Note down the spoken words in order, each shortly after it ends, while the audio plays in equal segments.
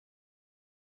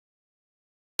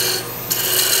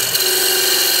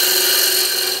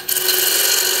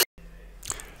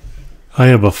I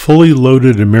have a fully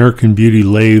loaded American Beauty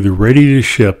lathe ready to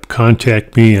ship.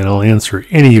 Contact me and I'll answer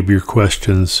any of your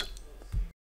questions.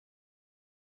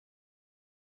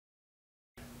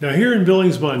 Now here in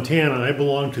Billings, Montana, I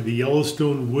belong to the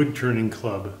Yellowstone Woodturning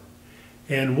Club.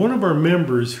 And one of our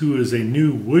members, who is a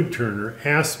new woodturner,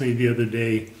 asked me the other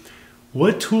day,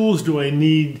 what tools do I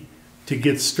need to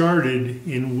get started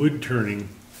in woodturning?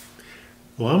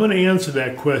 Well, I'm going to answer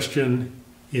that question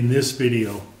in this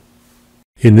video.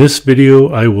 In this video,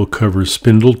 I will cover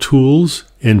spindle tools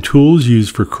and tools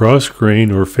used for cross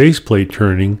grain or faceplate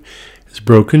turning as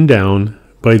broken down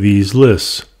by these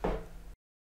lists.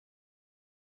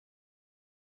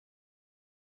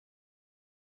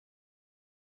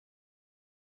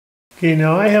 Okay,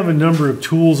 now I have a number of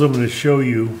tools I'm going to show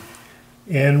you,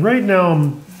 and right now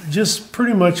I'm just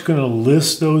pretty much going to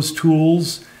list those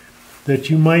tools that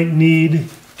you might need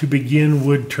to begin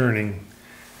wood turning.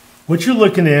 What you're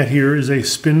looking at here is a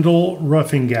spindle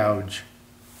roughing gouge.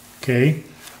 Okay,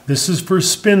 this is for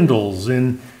spindles,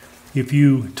 and if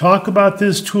you talk about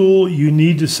this tool, you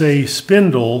need to say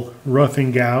spindle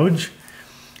roughing gouge.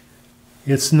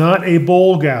 It's not a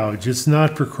bowl gouge. It's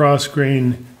not for cross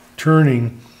grain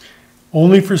turning.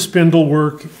 Only for spindle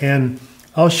work, and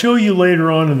I'll show you later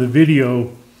on in the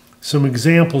video some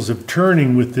examples of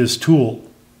turning with this tool.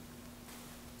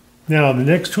 Now the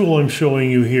next tool I'm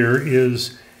showing you here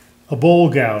is a bowl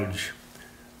gouge.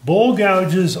 Bowl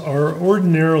gouges are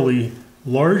ordinarily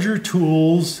larger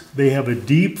tools. They have a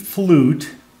deep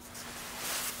flute.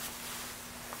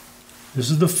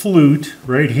 This is the flute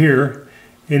right here,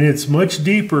 and it's much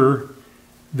deeper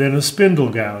than a spindle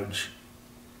gouge.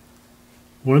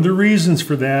 One of the reasons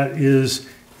for that is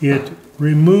it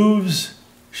removes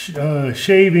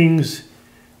shavings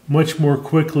much more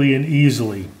quickly and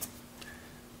easily.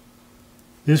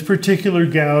 This particular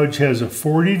gouge has a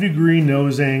 40-degree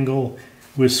nose angle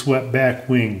with swept back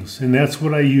wings, and that's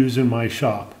what I use in my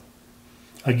shop.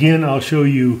 Again, I'll show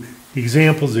you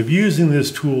examples of using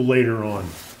this tool later on.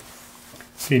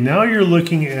 Okay, now you're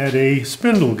looking at a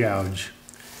spindle gouge.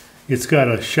 It's got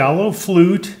a shallow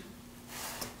flute.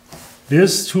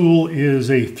 This tool is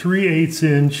a 3/8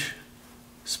 inch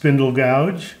spindle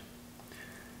gouge.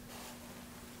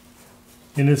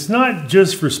 And it's not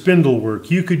just for spindle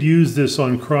work. You could use this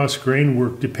on cross grain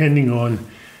work depending on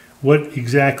what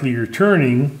exactly you're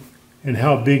turning and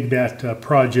how big that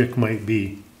project might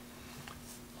be.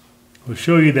 I'll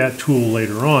show you that tool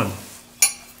later on.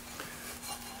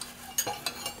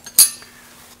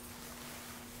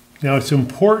 Now it's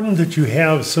important that you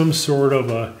have some sort of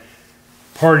a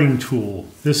parting tool.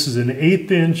 This is an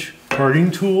 1/8 inch parting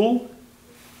tool.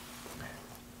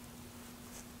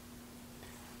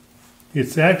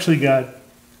 It's actually got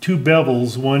two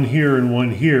bevels, one here and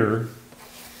one here.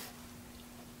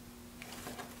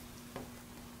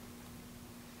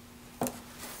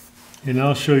 And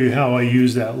I'll show you how I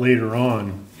use that later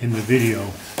on in the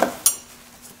video.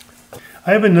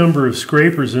 I have a number of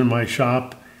scrapers in my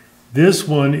shop. This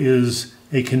one is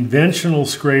a conventional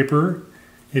scraper.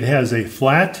 It has a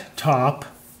flat top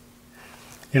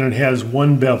and it has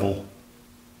one bevel.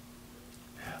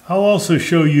 I'll also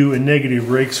show you a negative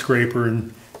rake scraper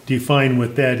and define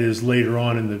what that is later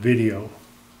on in the video.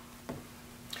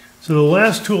 So the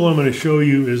last tool I'm going to show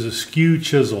you is a skew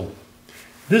chisel.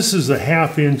 This is a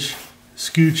 1/2 inch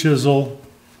skew chisel,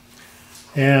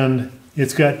 and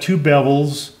it's got two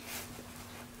bevels.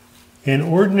 And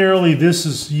ordinarily this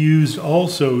is used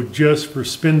also just for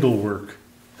spindle work.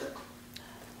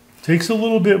 Takes a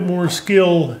little bit more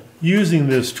skill using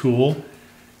this tool,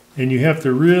 and you have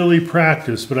to really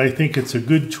practice, but I think it's a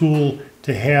good tool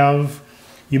to have.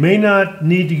 You may not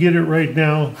need to get it right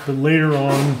now, but later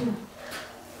on.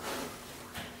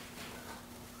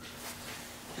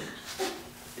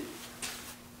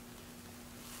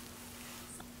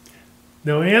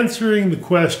 Now, answering the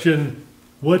question,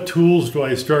 what tools do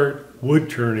I start wood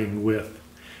turning with?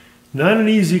 Not an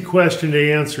easy question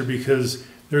to answer because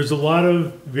there's a lot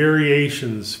of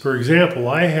variations. For example,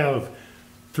 I have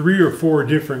 3 or 4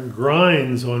 different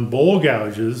grinds on bowl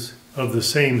gouges of the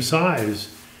same size,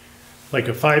 like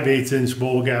a 5/8 inch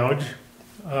bowl gouge.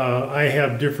 I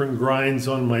have different grinds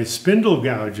on my spindle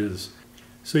gouges.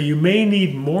 So you may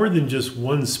need more than just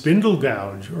one spindle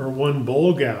gouge or one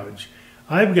bowl gouge.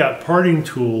 I've got parting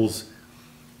tools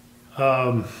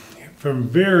from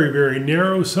very, very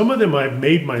narrow. Some of them I've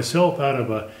made myself out of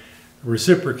a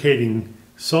reciprocating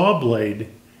saw blade.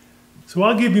 So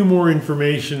I'll give you more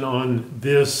information on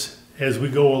this as we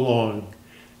go along.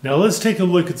 Now let's take a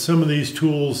look at some of these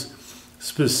tools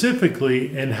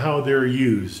specifically and how they're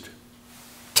used.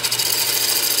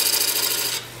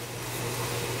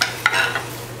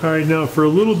 All right, now for a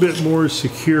little bit more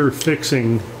secure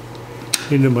fixing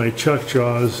into my chuck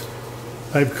jaws,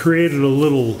 I've created a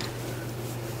little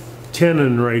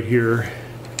tenon right here.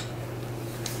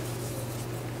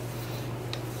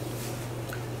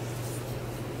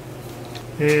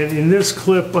 And in this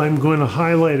clip, I'm going to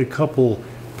highlight a couple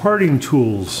parting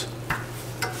tools.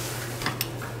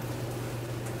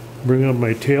 Bring up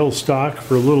my tailstock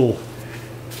for a little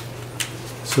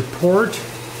support.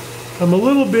 I'm a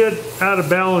little bit out of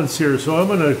balance here, so I'm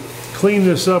going to clean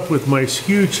this up with my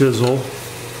skew chisel.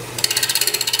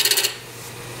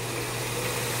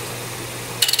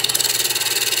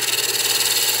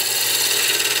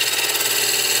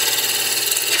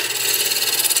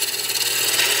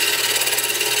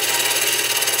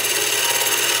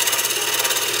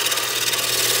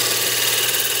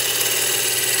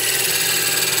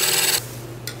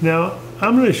 Now,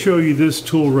 I'm going to show you this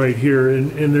tool right here,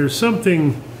 and there's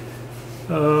something,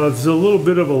 there's a little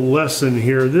bit of a lesson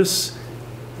here. This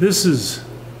is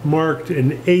marked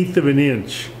 1/8 of an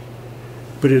inch,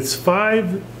 but it's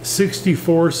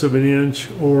 5/64 of an inch,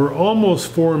 or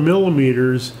almost 4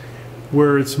 millimeters,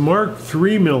 where it's marked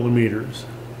 3 millimeters.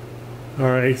 All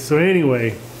right, so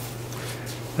anyway,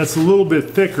 that's a little bit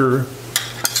thicker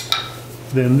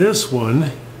than this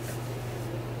one.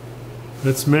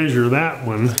 Let's measure that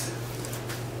one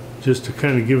just to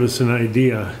kind of give us an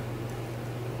idea.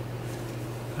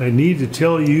 I need to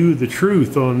tell you the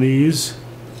truth on these.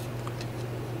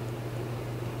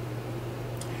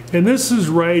 And this is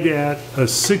right at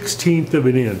 1/16 of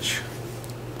an inch.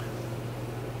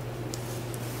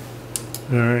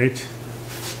 All right.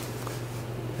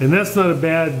 And that's not a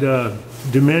bad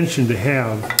dimension to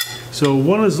have. So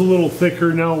one is a little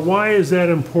thicker. Now, why is that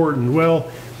important? Well,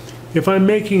 if I'm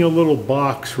making a little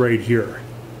box right here,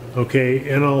 okay,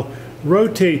 and I'll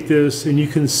rotate this, and you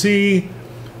can see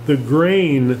the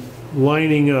grain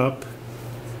lining up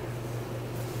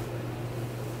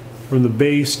from the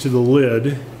base to the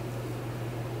lid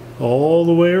all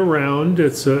the way around.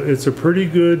 It's a pretty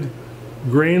good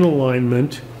grain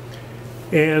alignment.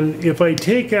 And if I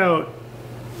take out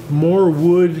more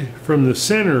wood from the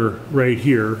center right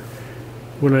here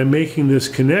when I'm making this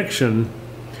connection,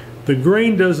 the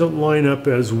grain doesn't line up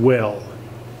as well.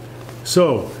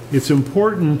 So it's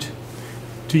important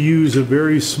to use a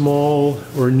very small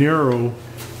or narrow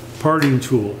parting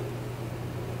tool.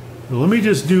 Now, let me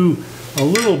just do a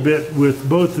little bit with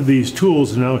both of these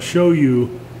tools, and I'll show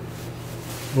you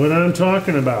what I'm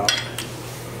talking about.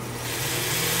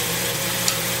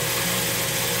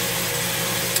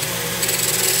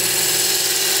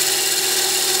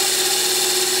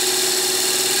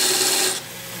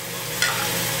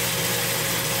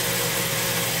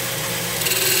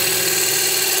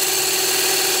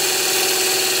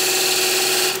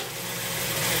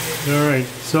 All right,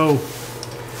 so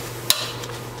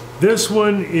this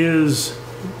one is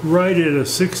right at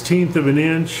 1/16 of an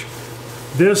inch.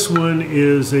 This one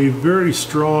is a very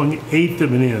strong 1/8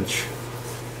 of an inch.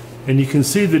 And you can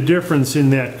see the difference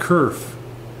in that kerf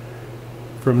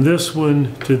from this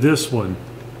one to this one.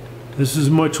 This is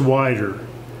much wider.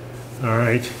 All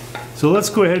right, so let's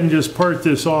go ahead and just part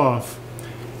this off.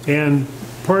 And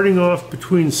parting off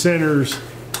between centers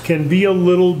can be a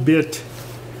little bit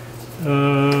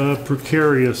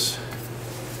precarious,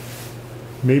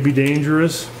 maybe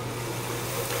dangerous.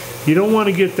 You don't want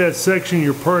to get that section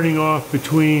you're parting off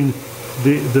between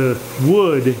the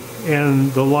wood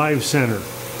and the live center.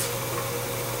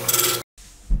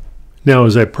 Now,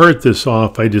 as I part this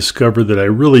off, I discover that I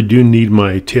really do need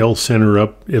my tail center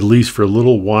up, at least for a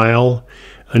little while,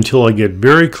 until I get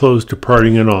very close to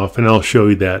parting it off, and I'll show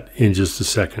you that in just a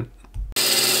second.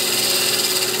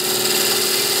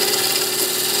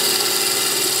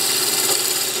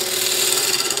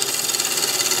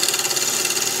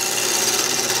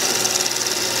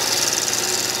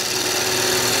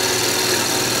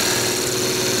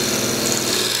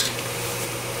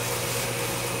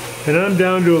 And I'm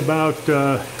down to about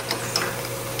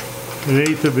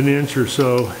 1/8 of an inch or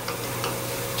so.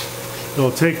 I'll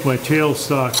take my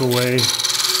tailstock away.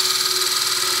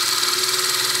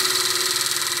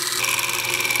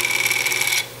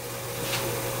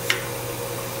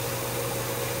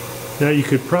 Now you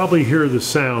could probably hear the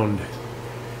sound.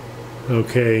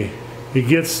 Okay, it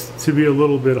gets to be a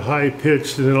little bit high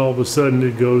pitched, and then all of a sudden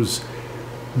it goes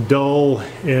dull,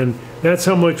 and that's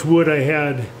how much wood I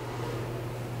had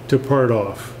to part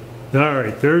off. All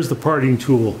right, there's the parting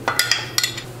tool.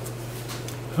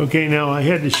 Okay, now I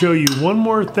had to show you one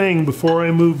more thing before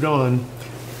I moved on.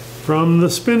 From the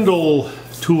Spindle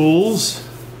tools,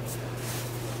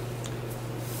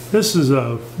 this is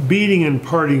a beading and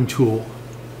parting tool.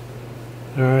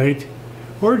 All right,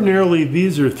 Ordinarily,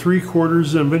 these are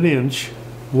 3/4 of an inch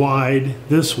wide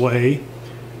this way,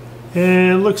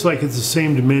 and it looks like it's the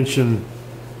same dimension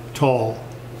tall.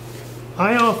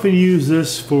 I often use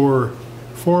this for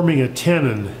forming a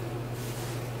tenon.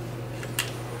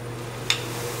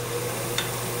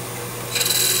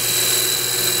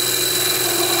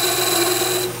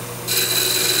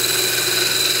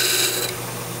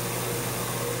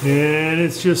 And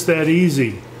it's just that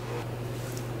easy.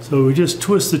 So we just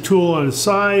twist the tool on its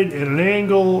side at an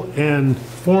angle and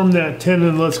form that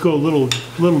tenon. Let's go a little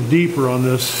deeper on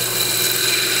this.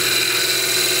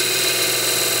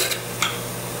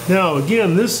 Now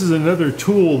again, this is another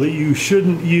tool that you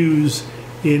shouldn't use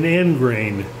in end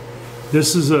grain.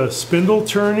 This is a spindle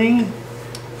turning.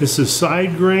 This is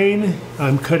side grain.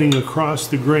 I'm cutting across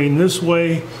the grain this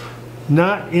way,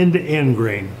 not into end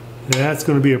grain. That's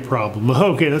going to be a problem.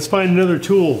 Okay, let's find another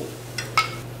tool.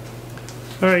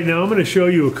 All right, now I'm going to show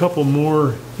you a couple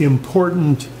more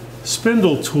important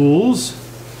spindle tools.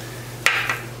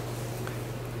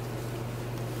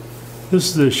 This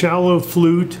is the shallow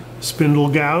flute spindle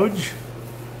gouge,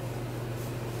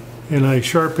 and I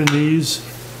sharpened these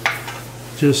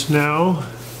just now.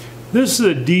 This is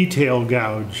a detail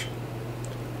gouge,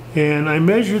 and I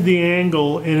measured the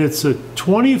angle, and it's a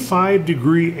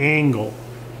 25-degree angle.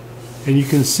 And you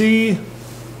can see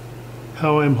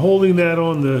how I'm holding that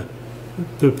on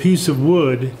the piece of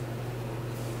wood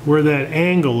where that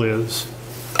angle is.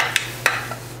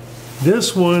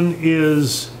 This one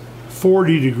is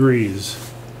 40 degrees.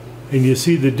 And you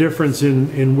see the difference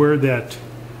in where that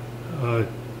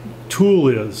tool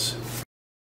is.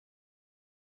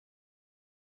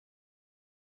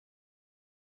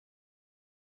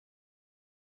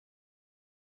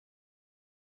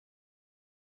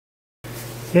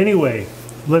 Anyway,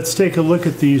 let's take a look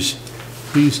at these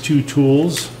two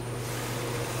tools.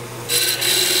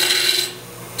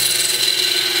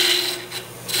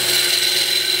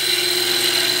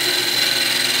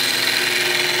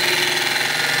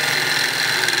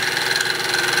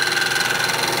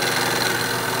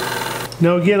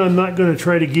 Now again, I'm not going to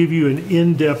try to give you an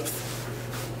in-depth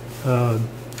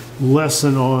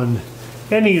lesson on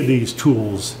any of these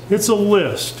tools. It's a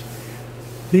list.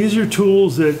 These are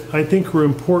tools that I think are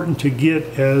important to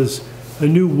get as a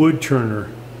new wood turner.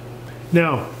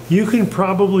 Now, you can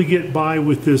probably get by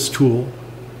with this tool,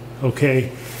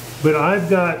 okay? But I've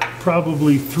got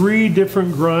probably 3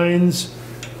 different grinds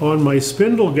on my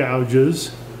spindle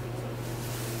gouges.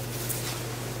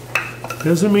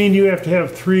 Doesn't mean you have to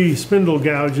have 3 spindle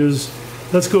gouges.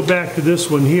 Let's go back to this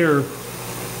one here.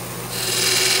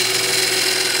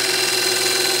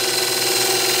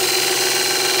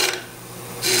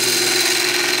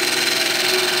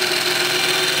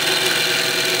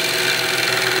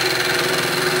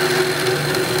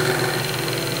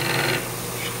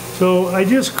 So I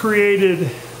just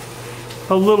created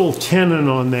a little tenon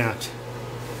on that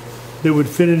would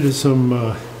fit into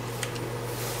some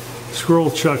squirrel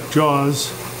chuck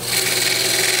jaws.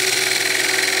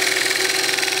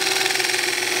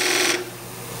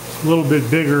 A little bit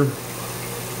bigger.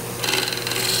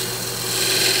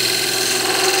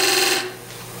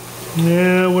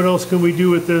 Yeah, what else can we do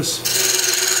with this?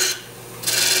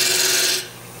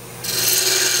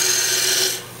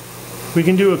 We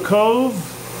can do a cove.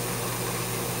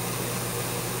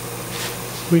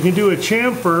 We can do a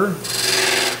chamfer.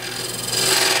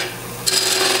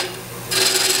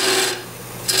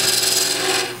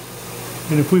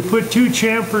 And if we put 2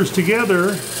 chamfers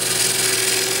together,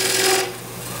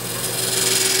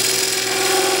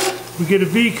 we get a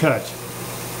V-cut.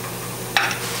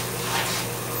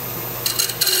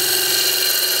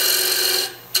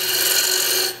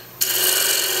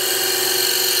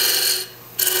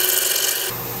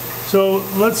 So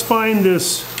let's find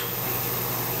this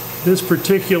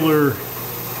particular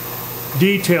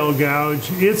detail gouge.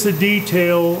 It's a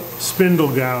detail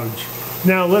spindle gouge.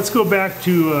 Now let's go back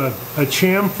to a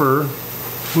chamfer,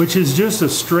 which is just a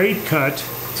straight cut.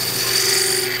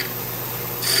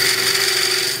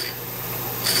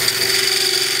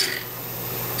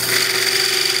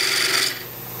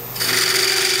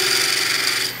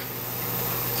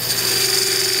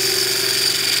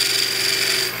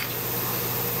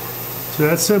 So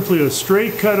that's simply a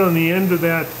straight cut on the end of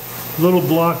that little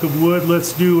block of wood.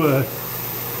 Let's do a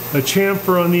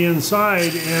chamfer on the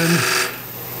inside, and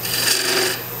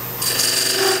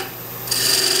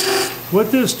what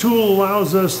this tool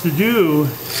allows us to do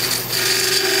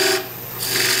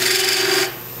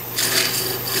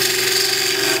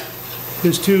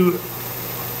is to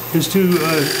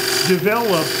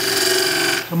develop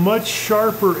a much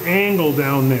sharper angle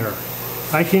down there.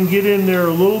 I can get in there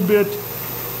a little bit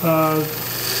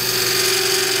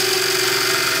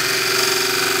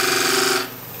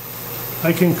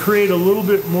I can create a little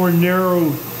bit more narrow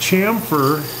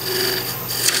chamfer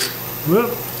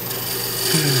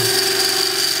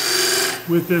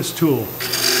with this tool.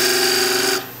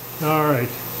 All right,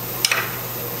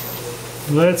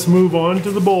 let's move on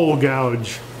to the bowl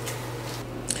gouge.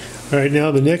 All right,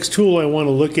 now the next tool I want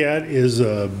to look at is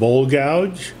a bowl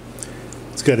gouge.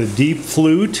 It's got a deep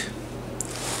flute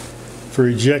for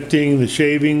ejecting the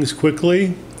shavings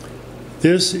quickly.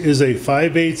 This is a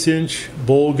 5/8 inch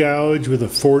bowl gouge with a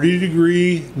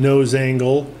 40-degree nose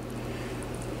angle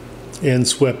and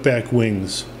swept back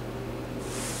wings.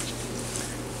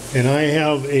 And I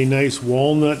have a nice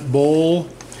walnut bowl.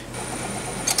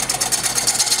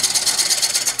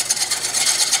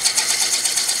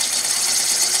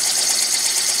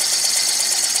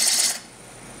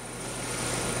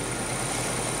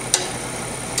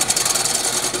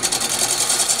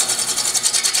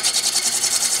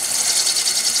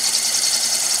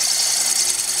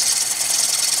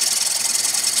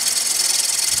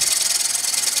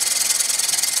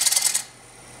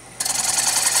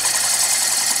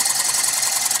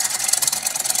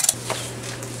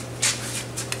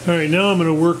 All right, now I'm going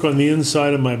to work on the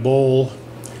inside of my bowl.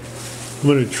 I'm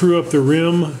going to true up the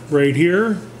rim right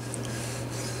here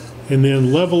and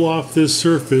then level off this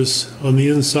surface on the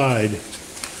inside.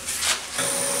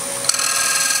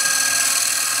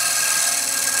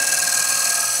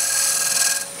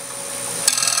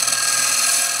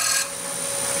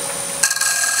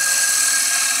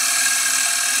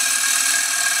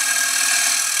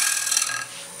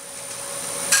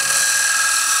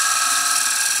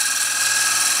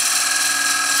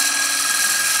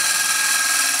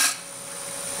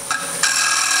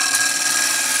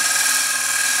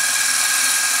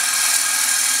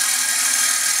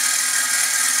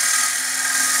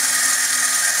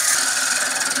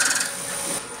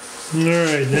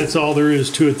 Alright, that's all there is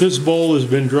to it. This bowl has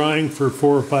been drying for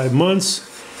 4 or 5 months.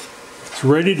 It's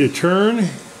ready to turn,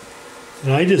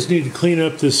 and I just need to clean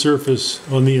up this surface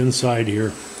on the inside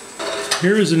here.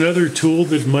 Here is another tool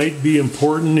that might be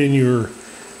important in your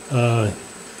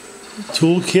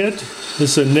toolkit.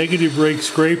 This is a negative rake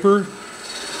scraper.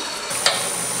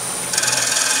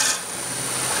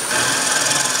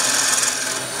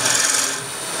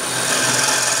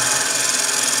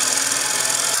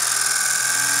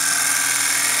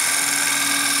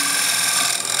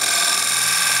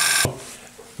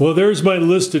 Well, there's my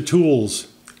list of tools.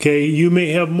 Okay, you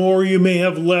may have more, you may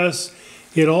have less.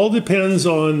 It all depends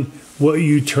on what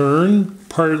you turn,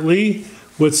 partly,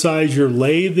 what size your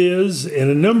lathe is,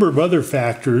 and a number of other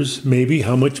factors, maybe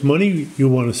how much money you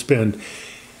want to spend.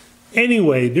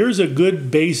 Anyway, there's a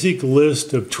good basic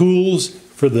list of tools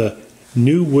for the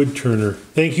new wood turner.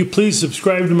 Thank you. Please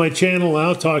subscribe to my channel.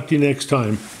 I'll talk to you next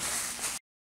time.